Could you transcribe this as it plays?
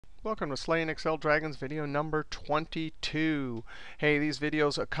Welcome to Slaying Excel Dragons video number 22. Hey, these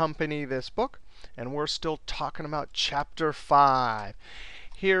videos accompany this book, and we're still talking about Chapter 5.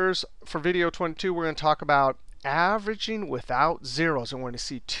 For video 22, we're going to talk about averaging without zeros. And we're going to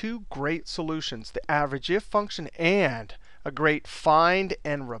see two great solutions, the AVERAGEIF function and a great find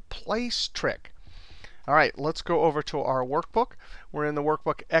and replace trick. All right, let's go over to our workbook. We're in the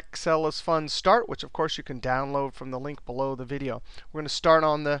workbook excelisfun Start, which of course you can download from the link below the video. We're going to start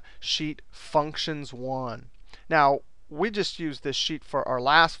on the sheet Functions 1. Now, we just used this sheet for our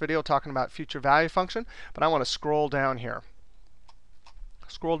last video talking about future value function, but I want to scroll down here.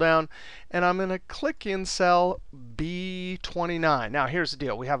 Scroll down, and I'm going to click in cell B29. Now, here's the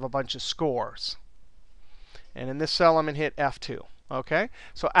deal. We have a bunch of scores. And in this cell, I'm going to hit F2. OK?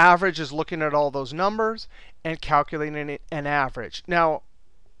 So average is looking at all those numbers and calculating an average. Now,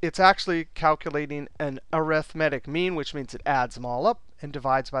 it's actually calculating an arithmetic mean, which means it adds them all up and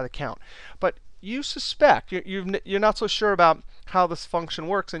divides by the count. But you suspect, you're not so sure about how this function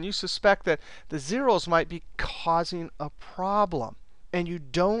works, and you suspect that the zeros might be causing a problem. And you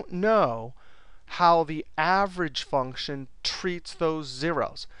don't know how the average function treats those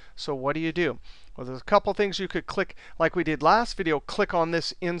zeros. So what do? Well, there's a couple things you could click, like we did last video. Click on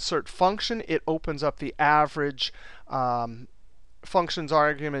this insert function. It opens up the average functions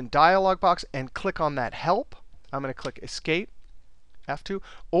argument dialog box, and click on that help. I'm going to click escape, F2.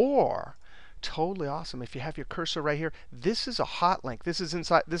 Or, totally awesome, if you have your cursor right here, this is a hot link. This is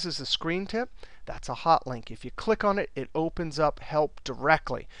inside. This is a screen tip. That's a hot link. If you click on it, it opens up help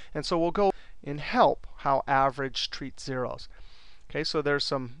directly. And so we'll go in help how average treats zeros. OK, so there's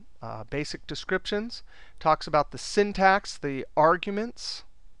some basic descriptions. Talks about the syntax, the arguments,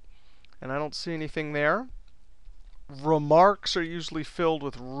 and I don't see anything there. Remarks are usually filled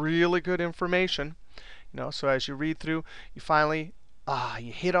with really good information. So as you read through, you finally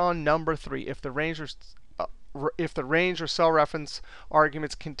you hit on number 3. If the range or cell reference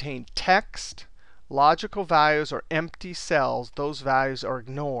arguments contain text, logical values, or empty cells, those values are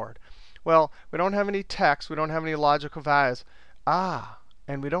ignored. Well, we don't have any text. We don't have any logical values.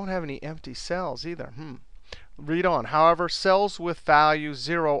 And we don't have any empty cells either. Read on. However, cells with value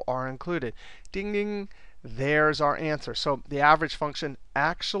 0 are included. Ding, ding. There's our answer. So the average function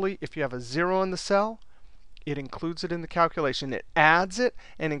actually, if you have a 0 in the cell, it includes it in the calculation. It adds it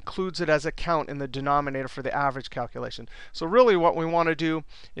and includes it as a count in the denominator for the average calculation. So really what we want to do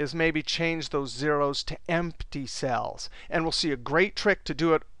is maybe change those zeros to empty cells. And we'll see a great trick to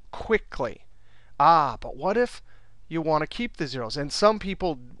do it quickly. But what if you want to keep the zeros? And some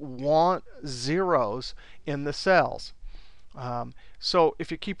people want zeros in the cells. So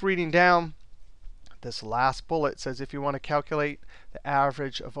if you keep reading down, this last bullet says if you want to calculate the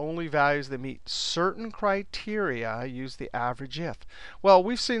average of only values that meet certain criteria, use the AVERAGEIF. Well,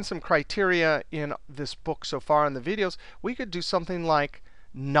 we've seen some criteria in this book so far in the videos. We could do something like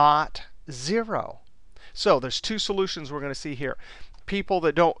not 0. So there's two solutions we're going to see here. People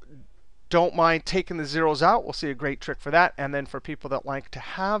that don't mind taking the zeros out, we'll see a great trick for that. And then for people that like to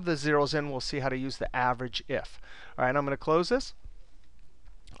have the zeros in, we'll see how to use the AVERAGEIF. All right, I'm going to close this.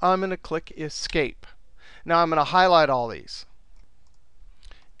 I'm going to click escape. Now I'm going to highlight all these.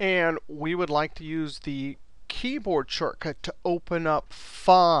 And we would like to use the keyboard shortcut to open up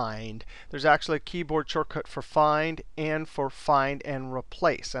find. There's actually a keyboard shortcut for find and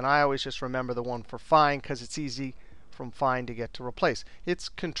replace. And I always just remember the one for find because it's easy from find to get to replace. It's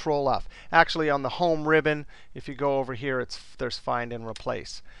Control F. Actually, on the home ribbon, if you go over here, there's find and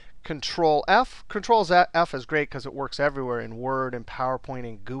replace. Control F. Control F is great because it works everywhere in Word and PowerPoint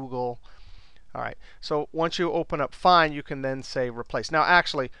and Google. All right. So once you open up find, you can then say replace. Now,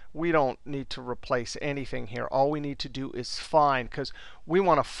 actually, we don't need to replace anything here. All we need to do is find, because we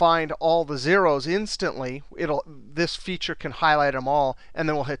want to find all the zeros instantly. This feature can highlight them all, and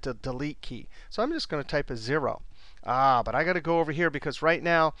then we'll hit the delete key. So I'm just going to type a 0. But I got to go over here because right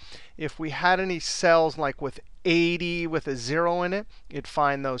now, if we had any cells like with 80 with a 0 in it, it'd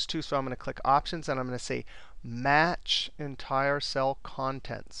find those too. So I'm going to click Options, and I'm going to say Match Entire Cell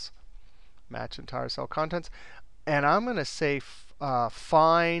Contents. Match Entire Cell Contents. And I'm going to say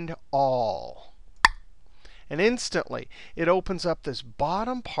Find All. And instantly, it opens up this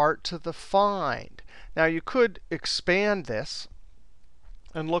bottom part to the find. Now, you could expand this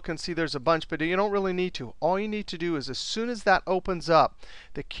and look and see there's a bunch, but you don't really need to. All you need to do is as soon as that opens up,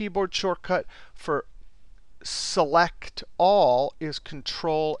 the keyboard shortcut for select all is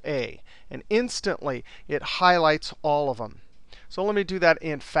Control A. And instantly, it highlights all of them. So let me do that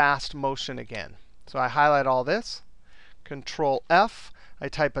in fast motion again. So I highlight all this, Control F. I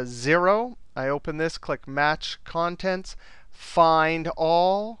type a 0. I open this, click Match Contents, Find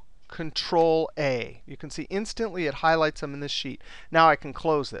All, Control A. You can see instantly it highlights them in this sheet. Now I can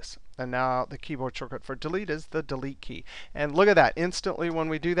close this. And now the keyboard shortcut for delete is the delete key. And look at that. Instantly when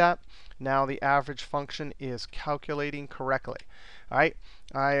we do that, now the average function is calculating correctly. All right.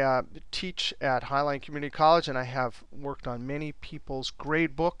 I teach at Highline Community College, and I have worked on many people's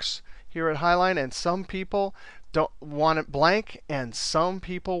grade books here at Highline. And some people don't want it blank, and some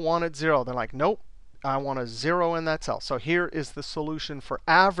people want it 0. They're like, nope, I want a 0 in that cell. So here is the solution for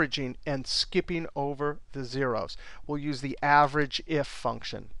averaging and skipping over the zeros. We'll use the AVERAGEIF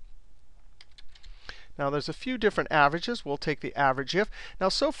function. Now, there's a few different averages. We'll take the AVERAGEIF. Now,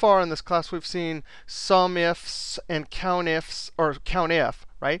 so far in this class, we've seen SUMIFs and COUNTIFs, or COUNTIF,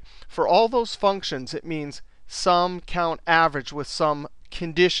 right? For all those functions, it means sum, count, average with some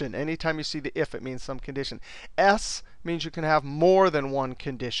condition. Anytime you see the if, it means some condition. S means you can have more than one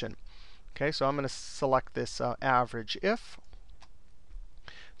condition. Okay, so I'm going to select this AVERAGEIF.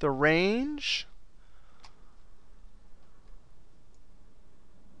 The range,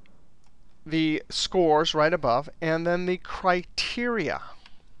 the scores right above, and then the criteria.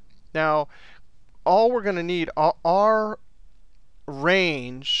 Now, all we're going to need our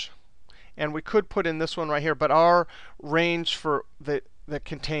range, and we could put in this one right here, but our range for that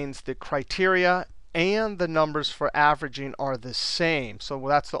contains the criteria and the numbers for averaging are the same. So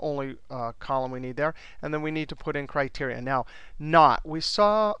that's the only column we need there. And then we need to put in criteria. Now, not. We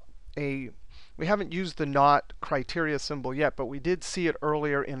haven't used the not criteria symbol yet, but we did see it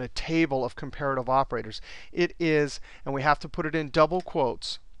earlier in a table of comparative operators. It is, and we have to put it in double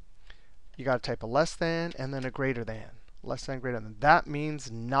quotes. You got to type a less than and then a greater than. Less than, greater than. That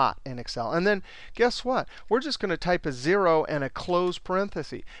means not in Excel. And then guess what? We're just going to type a 0 and a close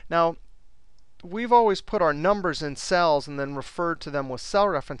parenthesis. Now, we've always put our numbers in cells and then referred to them with cell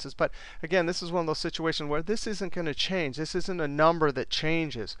references. But again, this is one of those situations where this isn't going to change. This isn't a number that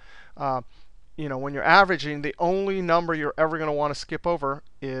changes. When you're averaging, the only number you're ever going to want to skip over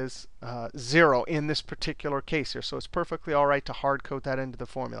is 0 in this particular case here. So it's perfectly all right to hard code that into the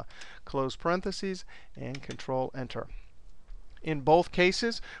formula. Close parentheses and Control Enter. In both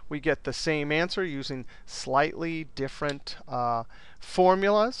cases, we get the same answer using slightly different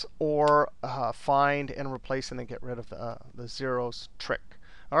formulas, or find and replace and then get rid of the zeros trick.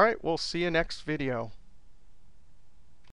 All right, we'll see you next video.